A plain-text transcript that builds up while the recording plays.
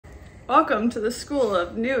Welcome to the School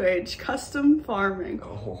of New Age Custom Farming.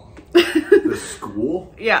 Oh, the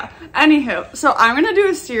school? Yeah. Anywho, so I'm gonna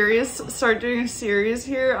do start doing a series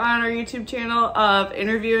here on our YouTube channel of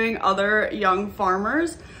interviewing other young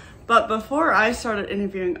farmers. But before I started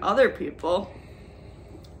interviewing other people,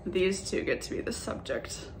 these two get to be the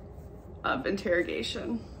subject of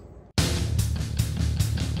interrogation.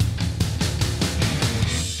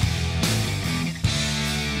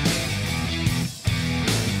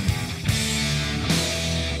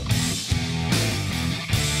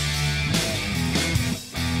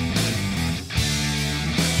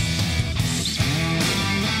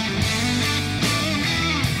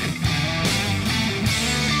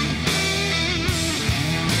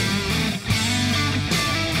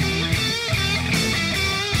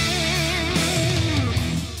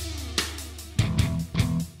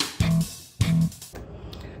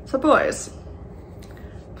 So boys,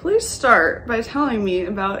 please start by telling me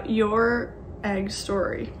about your egg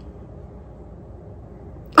story.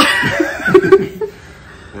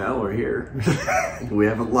 Well, we're here. We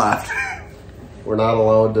haven't left. We're not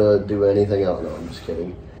allowed to do anything else. No, I'm just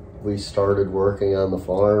kidding. We started working on the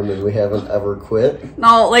farm and we haven't ever quit.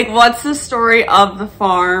 No, like what's the story of the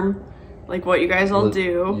farm? Like what you guys all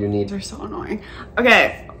do? They're so annoying.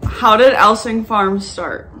 Okay, how did Elsing Farm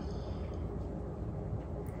start?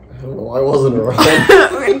 I don't know, I wasn't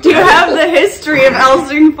around. Do you have the history of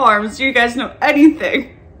Elsing Farms? Do you guys know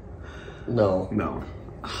anything? No. No.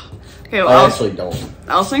 Okay, well, I actually don't.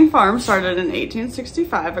 Elsing Farm started in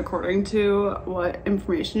 1865, according to what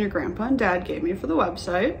information your grandpa and dad gave me for the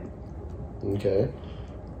website. Okay.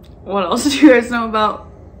 What else do you guys know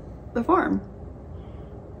about the farm?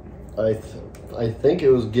 I think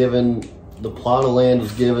it was given, the plot of land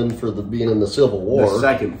was given for being in the Civil War. The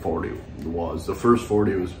second 40 was. The first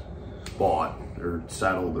 40 was bought or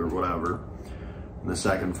settled or whatever. And the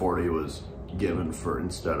second 40 was given for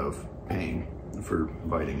instead of paying for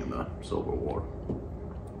fighting in the Civil War.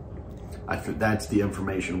 That's the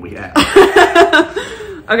information we have.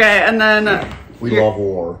 Okay, and then we love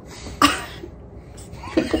war.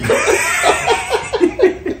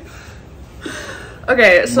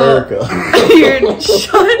 Okay, so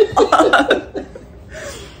shut up.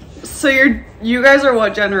 So you guys are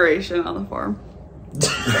what generation on the farm?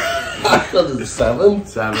 Seven?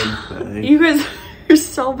 Seven, I think. You guys are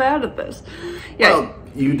so bad at this. Yeah. Well,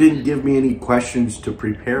 you didn't give me any questions to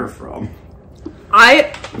prepare from.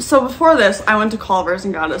 So before this, I went to Culver's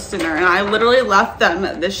and got us dinner, and I literally left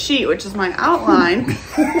them this sheet, which is my outline.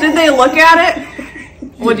 Did they look at it?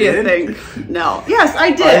 What do you think? No. Yes,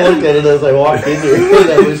 I did. I looked at it as I walked in here and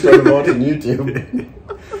then we started watching YouTube.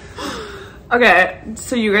 Okay,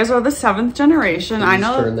 so you guys are the 7th generation. I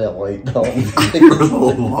know. Turn that light down. For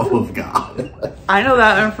the love of God. I know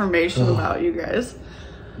that information about you guys.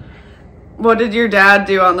 What did your dad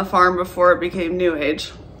do on the farm before it became New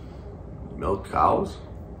Age? Milk cows?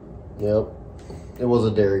 Yep. It was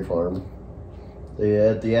a dairy farm.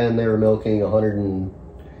 At the end, they were milking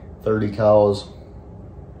 130 cows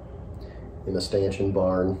in a stanchion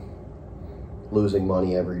barn, losing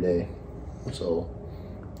money every day. So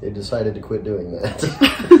they decided to quit doing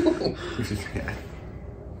that.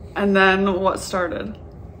 And then what started?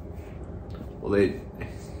 Well,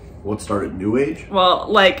 what started New Age? Well,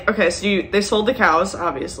 like, okay, so they sold the cows,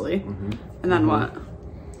 obviously. Mm-hmm. And then what?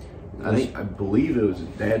 I believe it was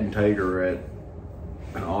Dad and Tiger were at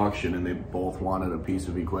an auction and they both wanted a piece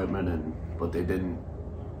of equipment, but they didn't,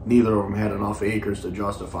 neither of them had enough acres to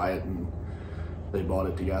justify it, and they bought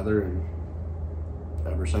it together, and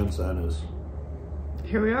ever since then is...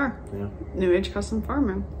 Here we are. Yeah. New Age Custom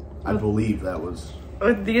Farming. I believe that was...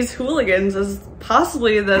 With these hooligans as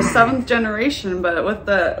possibly the 7th generation, but with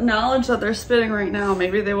the knowledge that they're spitting right now,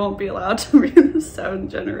 maybe they won't be allowed to be in the 7th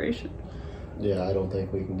generation. Yeah, I don't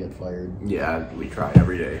think we can get fired. Yeah, we try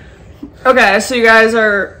every day. Okay, so you guys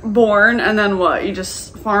are born, and then what? You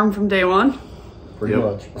just farm from day one? Pretty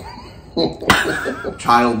much.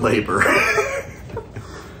 Child labor.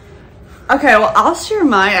 Okay, well, I'll share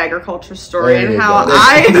my agriculture story and how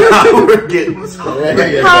Now we're getting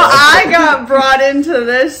I got brought into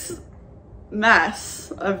this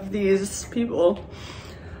mess of these people.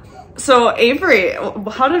 So Avery,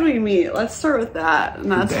 how did we meet? Let's start with that, and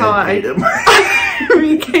that's how I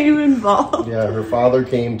became involved. Yeah, her father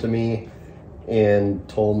came to me and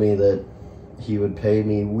told me that he would pay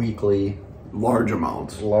me weekly large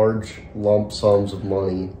amounts, large lump sums of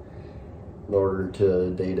money in order to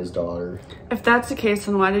date his daughter. If that's the case,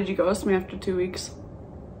 then why did you ghost me after 2 weeks?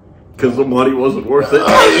 Because the money wasn't worth it.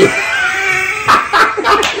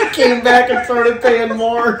 Came back and started paying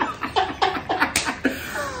more.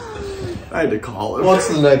 I I had to call him. What's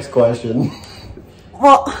the next question?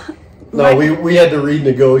 Well, No, we had to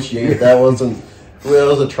renegotiate. That wasn't. That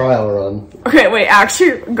was a trial run. okay, wait,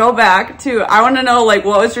 actually, go back to, I want to know, like,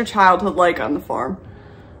 what was your childhood like on the farm?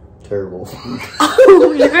 Terrible.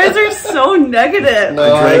 You guys are so negative.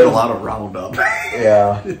 No, I drank a lot of Roundup.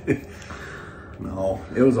 Yeah. No,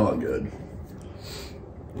 it was all good.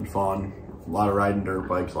 And fun. A lot of riding dirt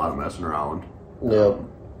bikes, a lot of messing around. Yep.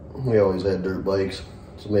 We always had dirt bikes.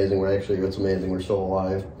 It's amazing. It's amazing we're still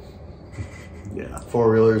alive. Yeah.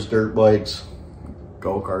 4-wheelers, dirt bikes,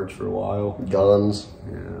 Go-karts for a while. guns.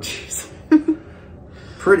 Yeah.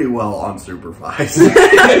 Pretty well unsupervised.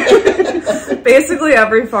 Basically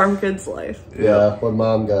every farm kid's life. Yeah. When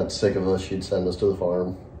Mom got sick of us, she'd send us to the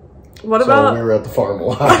farm. What So about we were at the farm a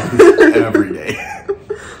lot. Every day.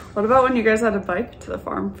 what about when you guys had a bike to the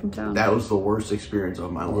farm from town? That was the worst experience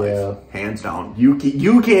of my life. Yeah. Hands down. You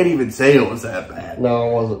can't even say it was that bad. No,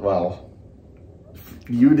 it wasn't. Well,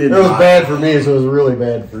 You did it was not. bad for me, so it was really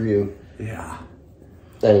bad for you. Yeah.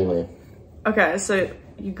 Anyway. Okay, so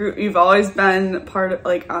you've always been part of,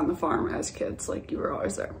 like, on the farm as kids, like you were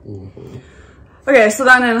always there. Mm-hmm. Okay, so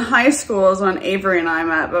then in high school is when Avery and I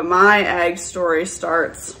met, but my ag story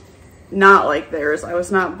starts not like theirs. I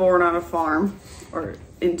was not born on a farm or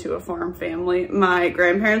into a farm family. My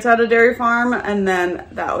grandparents had a dairy farm, and then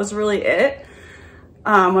that was really it.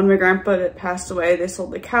 When my grandpa had passed away, they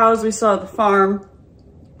sold the cows. We still had the farm,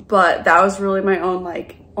 but that was really my own,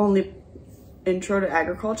 like, only intro to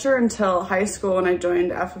agriculture until high school when I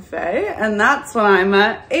joined FFA, and that's when I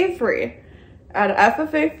met Avery at an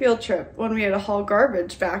FFA field trip when we had to haul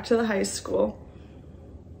garbage back to the high school.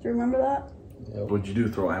 Do you remember that? Yep. What'd you do?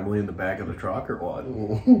 Throw Emily in the back of the truck or what?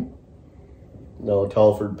 No,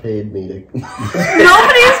 Telford paid me to.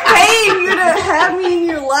 Nobody's paying you to have me in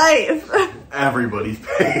your life. Everybody's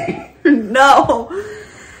paying. No.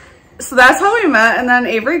 So that's how we met, and then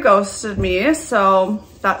Avery ghosted me, so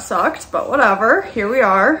that sucked, but whatever. Here we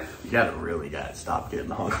are. You gotta stop getting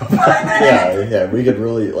hung up. Yeah, we could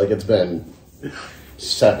really, like, it's been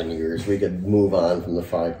 7 years. We could move on from the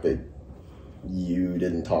fact that you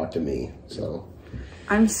didn't talk to me, so.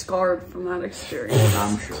 I'm scarred from that experience.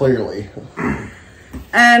 I'm sure. Clearly.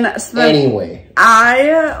 And so then Anyway.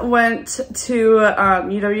 I went to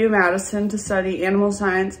UW-Madison to study animal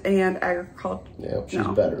science and agriculture. Yeah, she's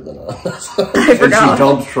No. better than us. I And she forgot.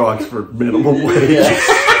 dumps trucks for minimum wage.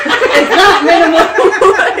 It's not minimum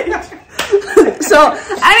wage. So,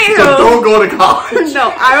 anywho. So don't go to college.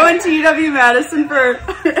 No, I went to UW-Madison for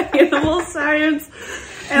animal science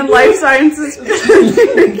and life sciences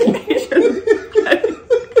communication.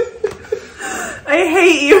 I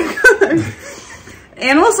hate you guys.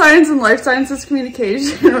 Animal science and life sciences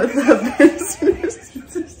communication with the business.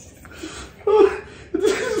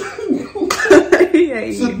 I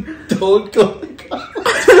hate you. Don't go to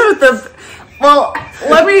college. Well,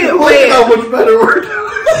 let me Look wait. how much better we're doing.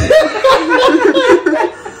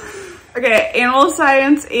 Okay, animal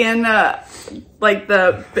science and like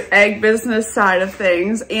the egg business side of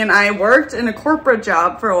things, and I worked in a corporate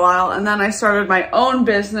job for a while, and then I started my own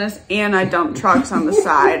business and I dumped trucks on the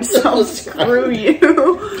side, so screw you.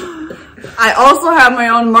 I also have my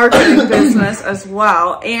own marketing business as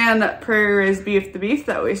well, and Prairie Raised Beef, the beef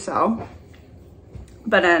that we sell.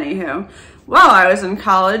 But anywho, while I was in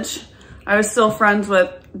college, I was still friends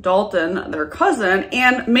with Dalton, their cousin,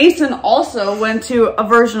 and Mason also went to a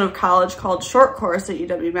version of college called short course at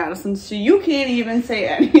UW-Madison, so you can't even say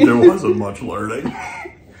anything. There wasn't much learning.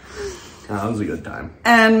 That was a good time.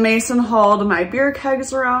 And Mason hauled my beer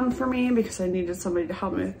kegs around for me because I needed somebody to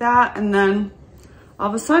help me with that, and then all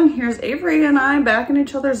of a sudden, here's Avery and I back in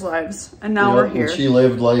each other's lives, and now we're here. And she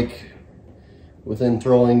lived, like, within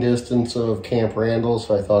throwing distance of Camp Randall,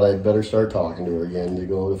 so I thought I'd better start talking to her again to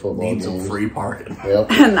go to football Need games. some free parking. Yep.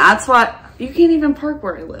 And that's why, you can't even park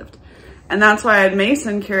where I lived. And that's why I had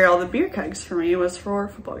Mason carry all the beer kegs for me, was for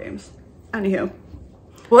football games. Anywho,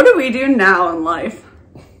 what do we do now in life?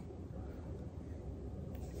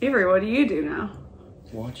 Avery, what do you do now?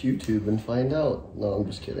 Watch YouTube and find out. No, I'm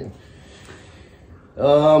just kidding.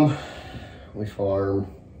 We farm.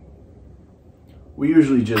 We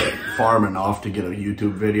usually just farm enough to get a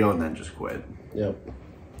YouTube video and then just quit. Yep.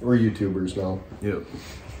 We're YouTubers now. Yep.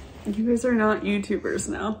 You guys are not YouTubers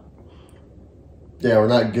now. Yeah, we're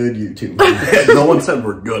not good YouTubers. No one said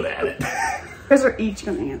we're good at it. You guys are each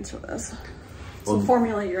going to answer this. So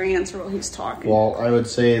formulate your answer while he's talking. Well, I would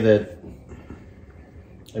say that,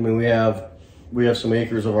 I mean, we have some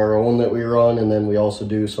acres of our own that we run, and then we also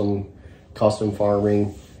do some custom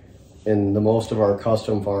farming. And the most of our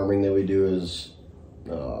custom farming that we do is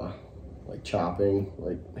like chopping,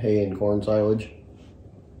 like hay and corn silage.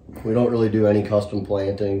 we don't really do any custom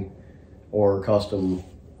planting or custom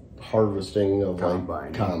harvesting of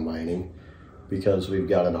like combining because we've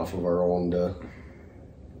got enough of our own to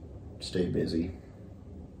stay busy.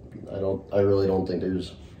 I really don't think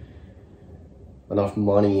there's enough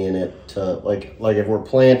money in it to like if we're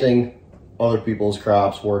planting other people's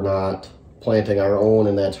crops, we're not planting our own,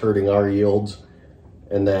 and that's hurting our yields.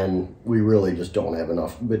 And then we really just don't have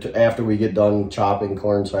enough. But after we get done chopping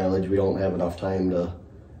corn silage, we don't have enough time to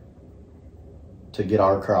get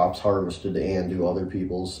our crops harvested and do other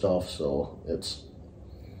people's stuff. So it's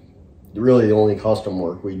really the only custom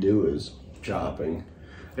work we do is chopping.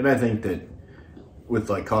 And I think that with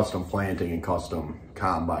like custom planting and custom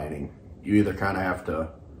combining, you either kind of have to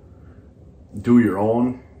do your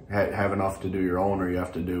own, have enough to do your own, or you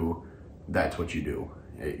have to do, that's what you do.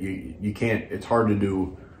 You can't, it's hard to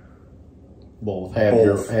do both.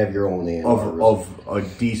 Have your own and of a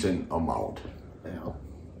decent amount. Yeah.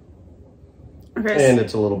 Okay. And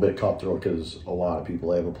it's a little bit cutthroat because a lot of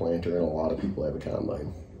people have a planter and a lot of people have a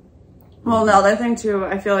combine. Well, the other thing too,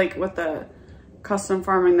 I feel like with the custom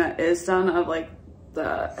farming that is done of like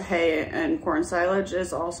the hay and corn silage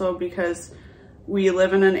is also because we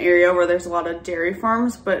live in an area where there's a lot of dairy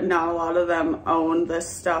farms, but not a lot of them own this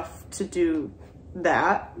stuff to do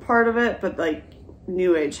that part of it. But like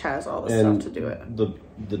New Age has all the stuff to do it.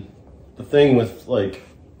 The thing with like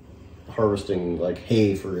harvesting like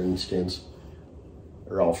hay, for instance,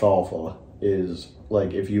 or alfalfa, is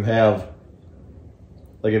like if you have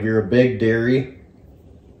like if you're a big dairy,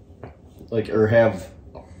 like or have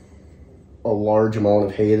a large amount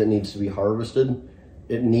of hay that needs to be harvested,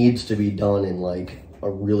 it needs to be done in like a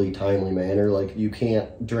really timely manner. Like you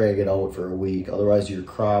can't drag it out for a week, otherwise your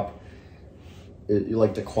crop,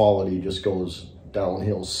 like the quality just goes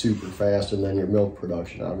downhill super fast, and then your milk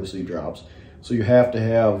production obviously drops. So you have to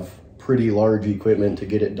have pretty large equipment to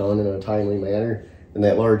get it done in a timely manner, and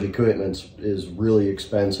that large equipment is really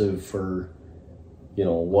expensive for, you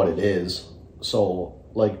know, what it is. So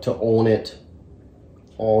like to own it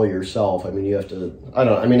all yourself, I mean, you have to, I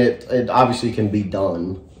don't know, I mean, it obviously can be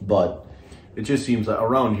done, but it just seems like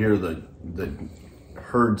around here the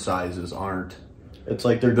herd sizes aren't, it's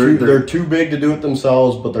like they're too big to do it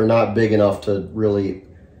themselves, but they're not big enough to really,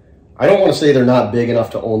 I don't want to say they're not big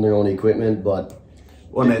enough to own their own equipment, but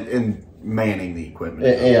well, and manning the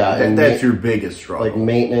equipment, yeah, and that's your biggest struggle, like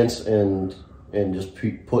maintenance and just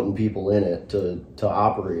putting people in it to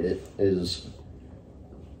operate it is,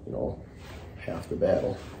 you know, half the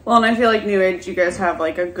battle. Well, and I feel like New Age, you guys have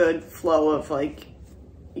like a good flow of like,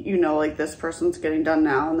 you know, like this person's getting done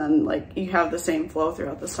now, and then like you have the same flow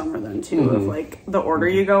throughout the summer then too, of like the order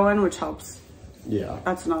you go in, which helps. Yeah,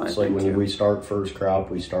 that's another it's thing like when we start first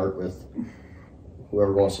crop, we start with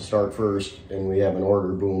whoever wants to start first, and we have an order,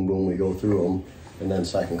 boom, boom, we go through them, and then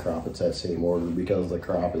second crop, it's that same order because the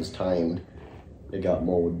crop is timed. It got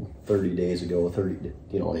mowed 30 days ago, 30,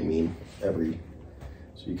 you know what I mean,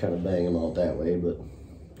 so you kind of bang them out that way, but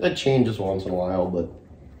that changes once in a while, but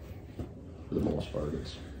for the most part,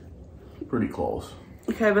 it's pretty close.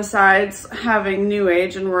 Okay, besides having New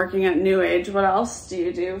Age and working at New Age, what else do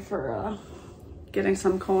you do for getting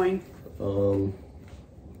some coin?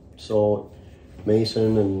 So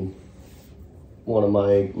Mason and one of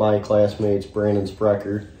my classmates, Brandon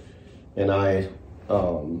Sprecher, and I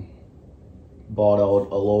bought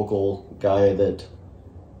out a local guy that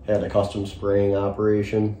had a custom spraying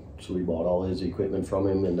operation, so we bought all his equipment from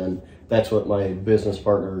him, and then that's what my business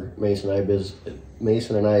partner Mason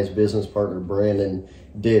and I's business partner Brandon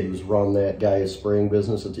did, was run that guy's spraying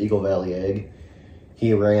business. It's Eagle Valley Ag.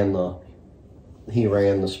 He ran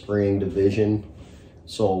the spraying division,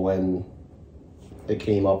 so when it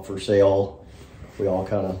came up for sale, we all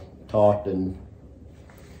kind of talked, and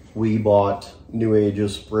we bought New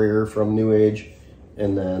Age's sprayer from New Age,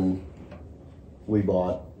 and then we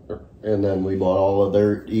bought all of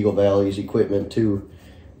their Eagle Valley's equipment too.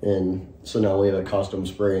 And so now we have a custom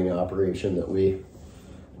spraying operation that we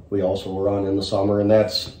also run in the summer, and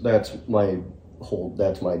that's my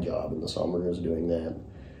job in the summer, is doing that.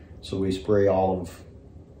 So we spray all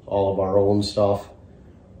of our own stuff,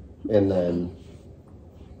 and then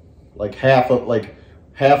like half of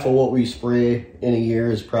what we spray in a year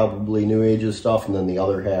is probably New Age's stuff, and then the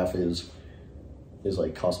other half is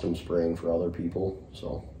like custom spraying for other people.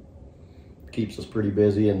 So it keeps us pretty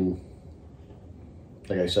busy, and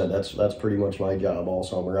like I said, that's pretty much my job all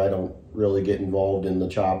summer. I don't really get involved in the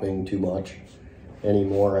chopping too much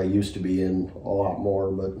anymore. I used to be in a lot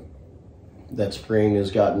more, but that spring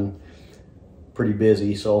has gotten pretty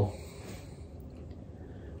busy, so,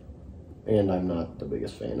 and I'm not the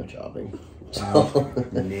biggest fan of chopping. So.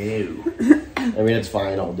 No. I mean, it's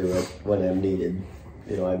fine. I'll do it when I'm needed.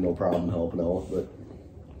 You know, I have no problem helping out, but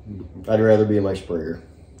I'd rather be in my sprayer.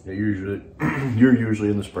 Yeah, you're usually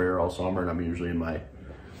in the sprayer all summer, and I'm usually in my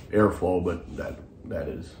airflow, but that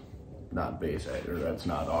is not base ag, or that's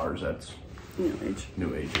not ours. That's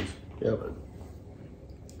New Age's. Yeah, but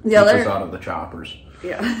the other us out of the choppers.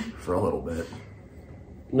 Yeah. For a little bit.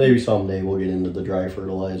 Maybe someday we'll get into the dry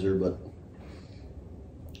fertilizer, but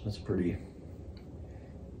that's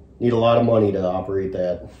need a lot of money to operate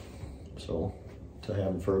that. So to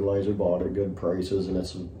have the fertilizer bought at good prices, and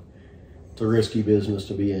it's a risky business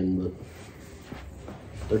to be in, but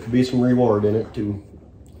there could be some reward in it too.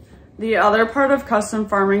 The other part of custom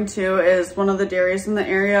farming too is one of the dairies in the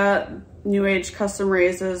area, New Age custom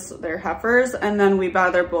raises their heifers, and then we buy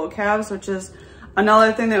their bull calves, which is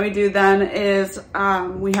another thing that we do then is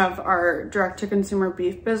we have our direct-to-consumer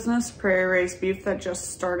beef business, Prairie Raised Beef, that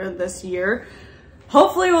just started this year.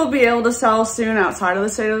 Hopefully we'll be able to sell soon outside of the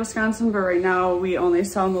state of Wisconsin, but right now we only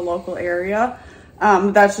sell in the local area.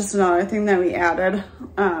 That's just another thing that we added.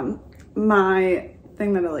 My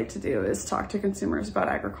thing that I like to do is talk to consumers about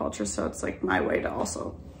agriculture, so it's like my way to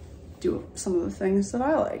also do some of the things that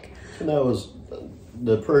I like. And that was,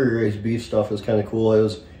 the Prairie Raised Beef stuff is kind of cool. It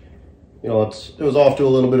was, you know, it was off to a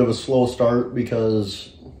little bit of a slow start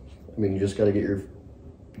because, I mean, you just got to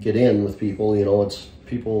get in with people, you know, it's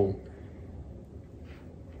people,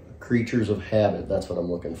 creatures of habit, that's what I'm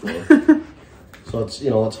looking for. So it's, you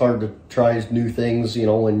know, it's hard to try new things, you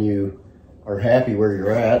know, when you are happy where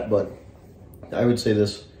you're at, but I would say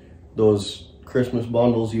those Christmas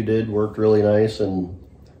bundles you did worked really nice and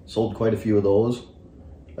sold quite a few of those,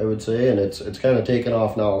 I would say, and it's kind of taken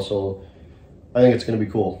off now, so I think it's going to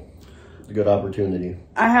be cool. It's a good opportunity.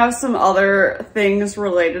 I have some other things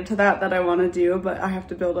related to that I want to do, but I have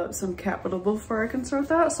to build up some capital before I can start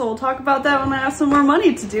that, so we'll talk about that when I have some more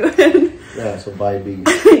money to do it. Yeah, so buy beef.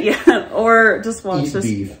 Yeah, or just watch Eat this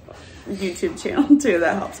beef. YouTube channel too,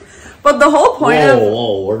 that helps. But the whole point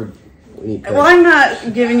well, I'm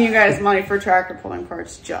not giving you guys money for tractor pulling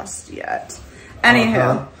parts just yet.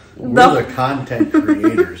 Anyhow. We're the content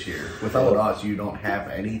creators here. Without us, you don't have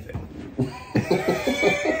anything.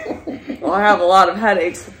 Well, I have a lot of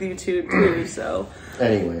headaches with YouTube too, so.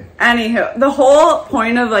 Anywho, the whole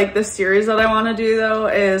point of like this series that I want to do though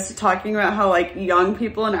is talking about how like young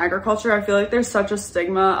people in agriculture, I feel like there's such a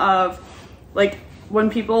stigma of like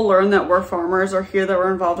when people learn that we're farmers or hear that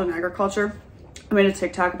we're involved in agriculture. I made a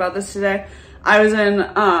TikTok about this today. I was in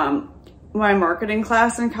my marketing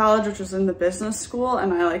class in college, which was in the business school,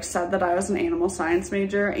 and I like said that I was an animal science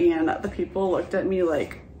major, and the people looked at me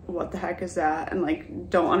like, what the heck is that? And like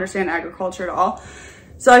don't understand agriculture at all.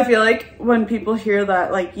 So I feel like when people hear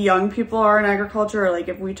that like young people are in agriculture, or like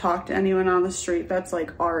if we talk to anyone on the street that's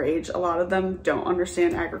like our age, a lot of them don't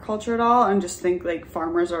understand agriculture at all and just think like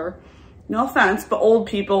farmers are, no offense, but old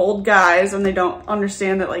people, old guys, and they don't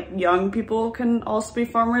understand that like young people can also be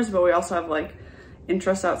farmers, but we also have like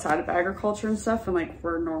interests outside of agriculture and stuff, and like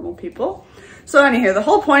we're normal people. So anyhow, the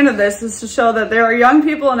whole point of this is to show that there are young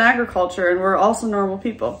people in agriculture and we're also normal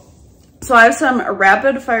people. So I have some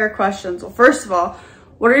rapid fire questions. Well, first of all,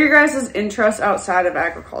 what are your guys' interests outside of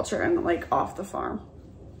agriculture and like off the farm?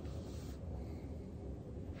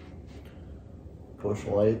 Bush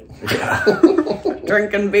light. Yeah.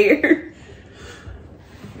 Drinking beer.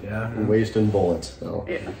 Yeah. And wasting bullets. So.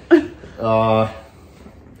 Yeah.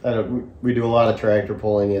 We do a lot of tractor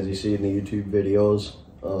pulling, as you see in the YouTube videos.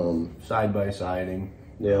 Side by siding.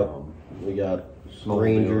 Yeah. We got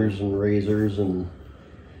Rangers and Razors and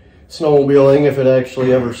snowmobiling if it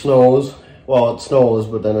actually ever snows. Well, it snows,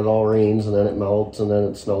 but then it all rains and then it melts and then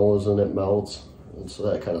it snows and it melts. And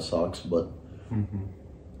so that kind of sucks, but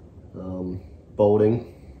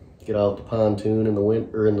boating. Get out the pontoon in the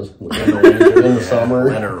winter, in the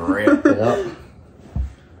summer. Let her rip. Yep.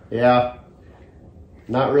 Yeah.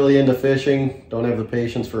 Not really into fishing. Don't have the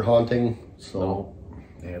patience for hunting. So.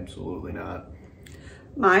 No, absolutely not.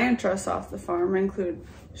 My interests off the farm include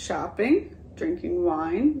shopping, drinking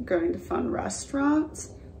wine, going to fun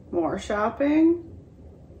restaurants, more shopping,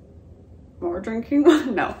 more drinking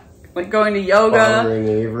wine. No. Like going to yoga. Bothering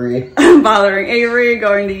Avery. Bothering Avery,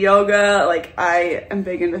 going to yoga. Like I am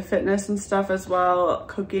big into fitness and stuff as well,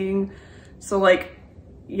 cooking. So like,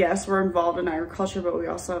 yes, we're involved in agriculture, but we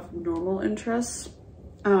also have normal interests.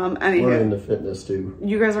 Anywho, we're into fitness too.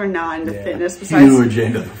 You guys are not into fitness besides huge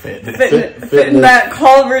into the fitness. Fitting that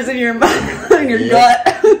Culver's in your mouth, in your gut.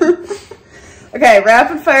 Okay,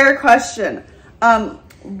 rapid fire question.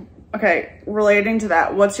 Okay, relating to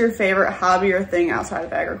that, what's your favorite hobby or thing outside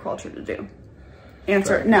of agriculture to do?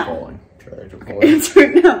 Answer it now. Tractor pulling. Answer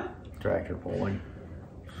it now. Tractor pulling.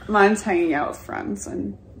 Mine's hanging out with friends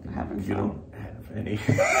and having fun. You don't have any.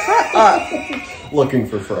 Looking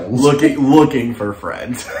for friends. Looking for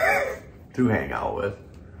friends to hang out with.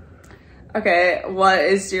 Okay, what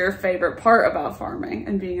is your favorite part about farming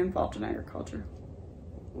and being involved in agriculture?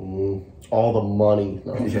 All the money.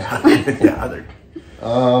 No, Yeah, yeah.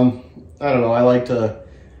 I don't know. I like to.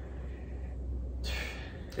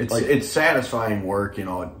 It's satisfying work, you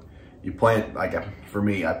know. You plant, like for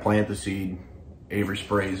me, I plant the seed, Avery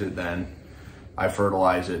sprays it, then I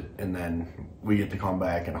fertilize it, and then we get to come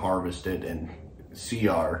back and harvest it and see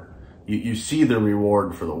you see the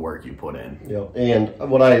reward for the work you put in. Yep. And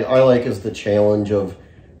what I like is the challenge of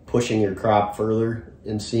pushing your crop further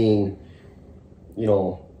and seeing, you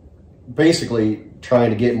know, basically trying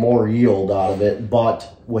to get more yield out of it,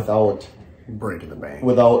 but without breaking the bank,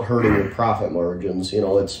 without hurting your profit margins. You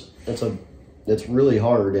know, it's really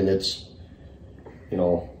hard, and it's, you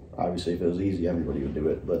know, obviously if it was easy, everybody would do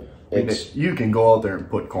it, but you can go out there and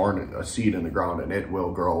put a seed in the ground and it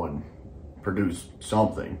will grow and produce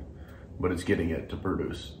something, but it's getting it to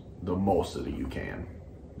produce the most that you can.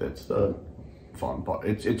 That's the fun part.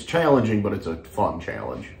 It's challenging, but it's a fun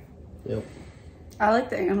challenge. Yep. I like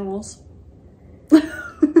the animals.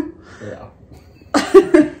 Yeah.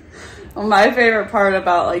 Well, my favorite part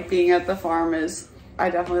about like being at the farm is I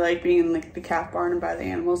definitely like being in like the calf barn and by the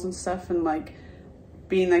animals and stuff, and like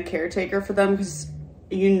being the caretaker for them, because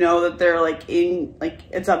you know that they're like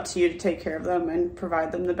it's up to you to take care of them and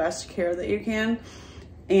provide them the best care that you can.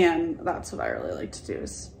 And that's what I really like to do,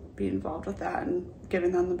 is be involved with that and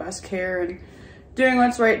giving them the best care and doing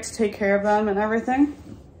what's right to take care of them and everything.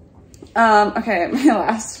 Okay, my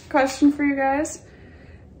last question for you guys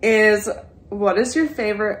is, what is your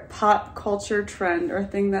favorite pop culture trend or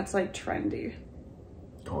thing that's like trendy?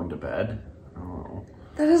 Going to bed? Oh.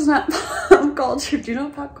 That is not pop culture. Do you know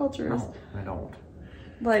what pop culture is? No, I don't.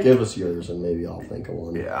 Like, give us yours and maybe I'll think of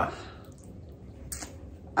one. Yeah.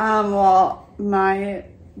 Well, my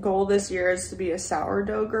goal this year is to be a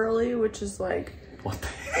sourdough girly, which is like, What the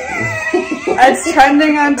it's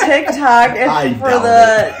trending on TikTok. It's for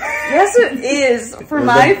the yes, it is for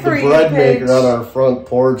my the For You bread page. maker on our front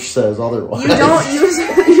porch says otherwise.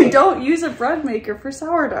 You don't use a bread maker for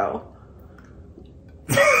sourdough.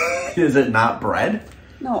 Is it not bread?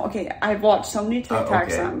 No, okay. I've watched so many TikToks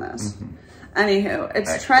okay. on this. Anywho, it's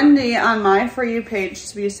Expert. trendy on my For You page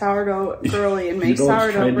to be a sourdough girly and make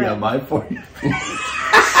sourdough bread. On my For You.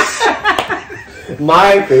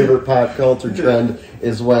 My favorite pop culture trend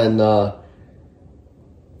is when the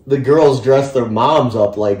girls dress their moms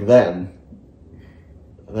up like them.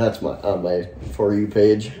 That's on my For You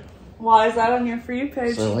page. Why is that on your For You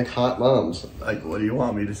page? So I like hot moms. Like, what do you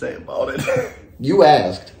want me to say about it? You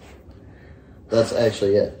asked. That's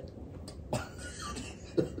actually it.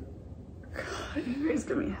 You guys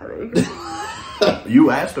give me a headache. You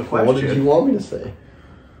asked a question. What did you want me to say?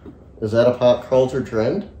 Is that a pop culture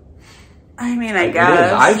trend? I mean, I It guess.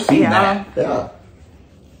 is. I've seen that. Yeah.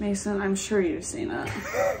 Mason, I'm sure you've seen it.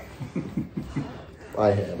 I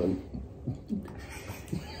haven't.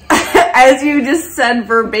 As you just said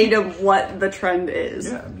verbatim what the trend is.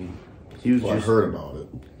 Yeah, I mean, he was Well, I just heard about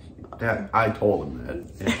it. that. I told him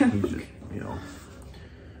that. And he's just, you know.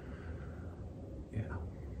 Yeah.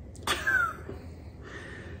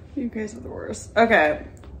 You guys are the worst. Okay.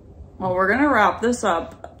 Well, we're going to wrap this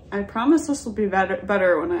up. I promise this will be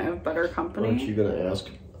better when I have better company. Aren't you going to ask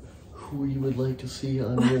who you would like to see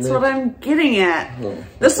on your That's next? what I'm getting at. Oh,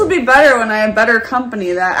 This will be better when I have better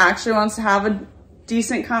company that actually wants to have a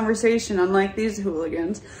decent conversation, unlike these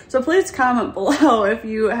hooligans. So please comment below if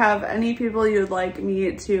you have any people you would like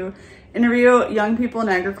me to interview, young people in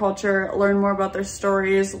agriculture, learn more about their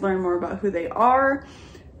stories, learn more about who they are.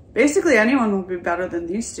 Basically, anyone will be better than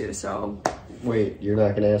these two, so. Wait, you're not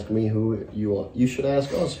going to ask me who you want. You should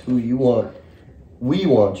ask us who you want. We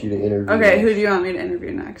want you to interview. Okay, next. who do you want me to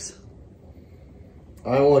interview next?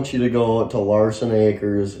 I want you to go to Larson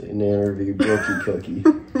Acres and interview Brookie Cookie.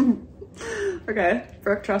 Okay,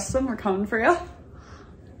 Brooke Trustin, we're coming for you.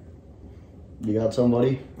 You got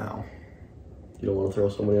somebody? No. You don't want to throw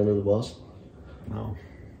somebody under the bus? No.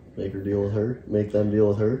 Make her deal with her? Make them deal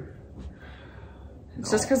with her? It's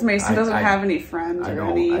No. just because Mason doesn't have any friends I or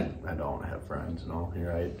don't. any. I don't have friends. No,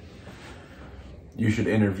 you're right. You should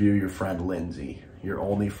interview your friend Lindsay, your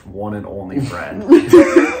one and only friend.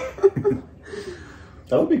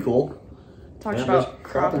 That would be cool. Talks Yeah, about there's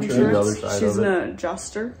crop crop insurance, the other insurance. side She's of an it.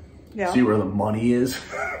 adjuster. Yeah. See where the money is.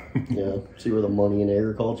 Yeah, see where the money in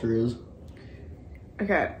agriculture is.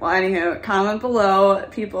 Okay, well, anyhow, comment below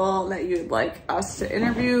people that you'd like us to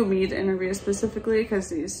interview, me to interview specifically, because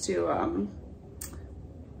these two are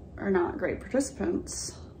not great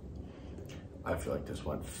participants. I feel like this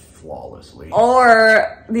went flawlessly.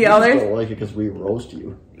 Or the other... I don't like it because we roast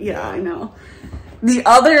you. Yeah, I know. The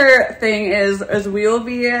other thing is we will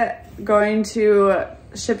be going to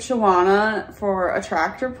Shipshewana for a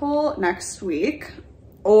tractor pull next week.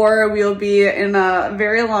 Or we'll be in a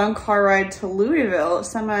very long car ride to Louisville,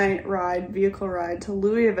 vehicle ride to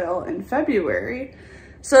Louisville in February.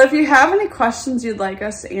 So if you have any questions you'd like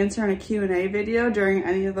us to answer in a Q&A video during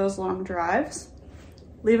any of those long drives,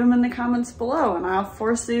 leave them in the comments below and I'll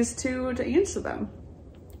force these two to answer them.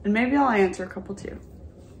 And maybe I'll answer a couple too.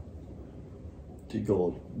 Do you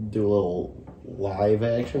go do a little live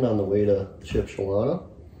action on the way to Shipshewana?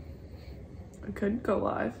 I could go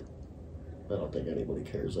live. I don't think anybody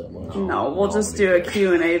cares that much. No, we'll just do a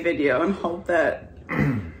Q&A video and hope that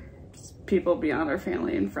people beyond our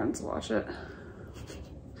family and friends watch it.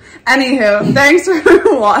 Anywho, thanks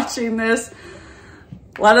for watching this.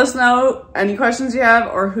 Let us know any questions you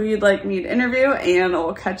have or who you'd like me to interview, and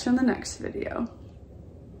we'll catch you in the next video.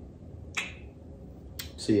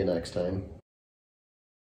 See you next time.